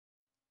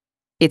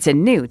It's a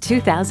new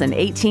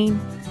 2018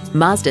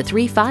 Mazda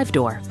 3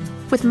 5-door.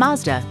 With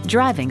Mazda,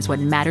 driving's what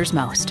matters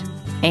most.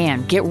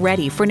 And get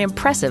ready for an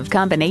impressive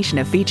combination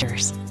of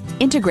features.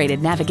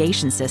 Integrated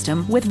navigation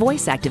system with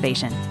voice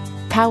activation,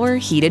 power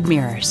heated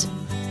mirrors,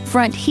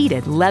 front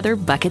heated leather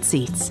bucket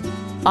seats,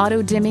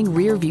 auto dimming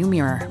rear view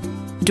mirror,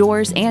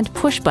 doors and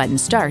push button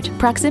start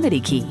proximity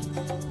key,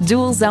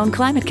 dual zone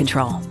climate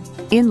control,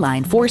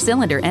 inline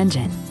 4-cylinder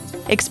engine,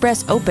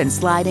 express open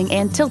sliding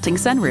and tilting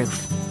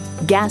sunroof,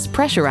 gas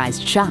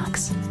pressurized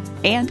shocks,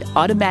 and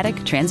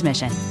automatic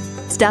transmission.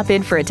 Stop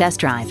in for a test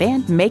drive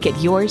and make it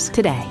yours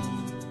today.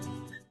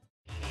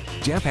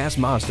 Jeff Haas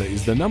Mazda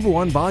is the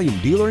 #1 volume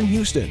dealer in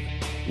Houston.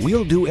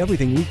 We'll do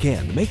everything we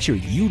can to make sure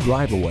you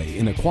drive away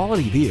in a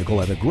quality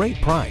vehicle at a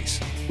great price.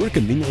 We're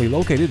conveniently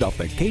located off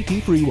the Katy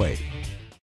Freeway.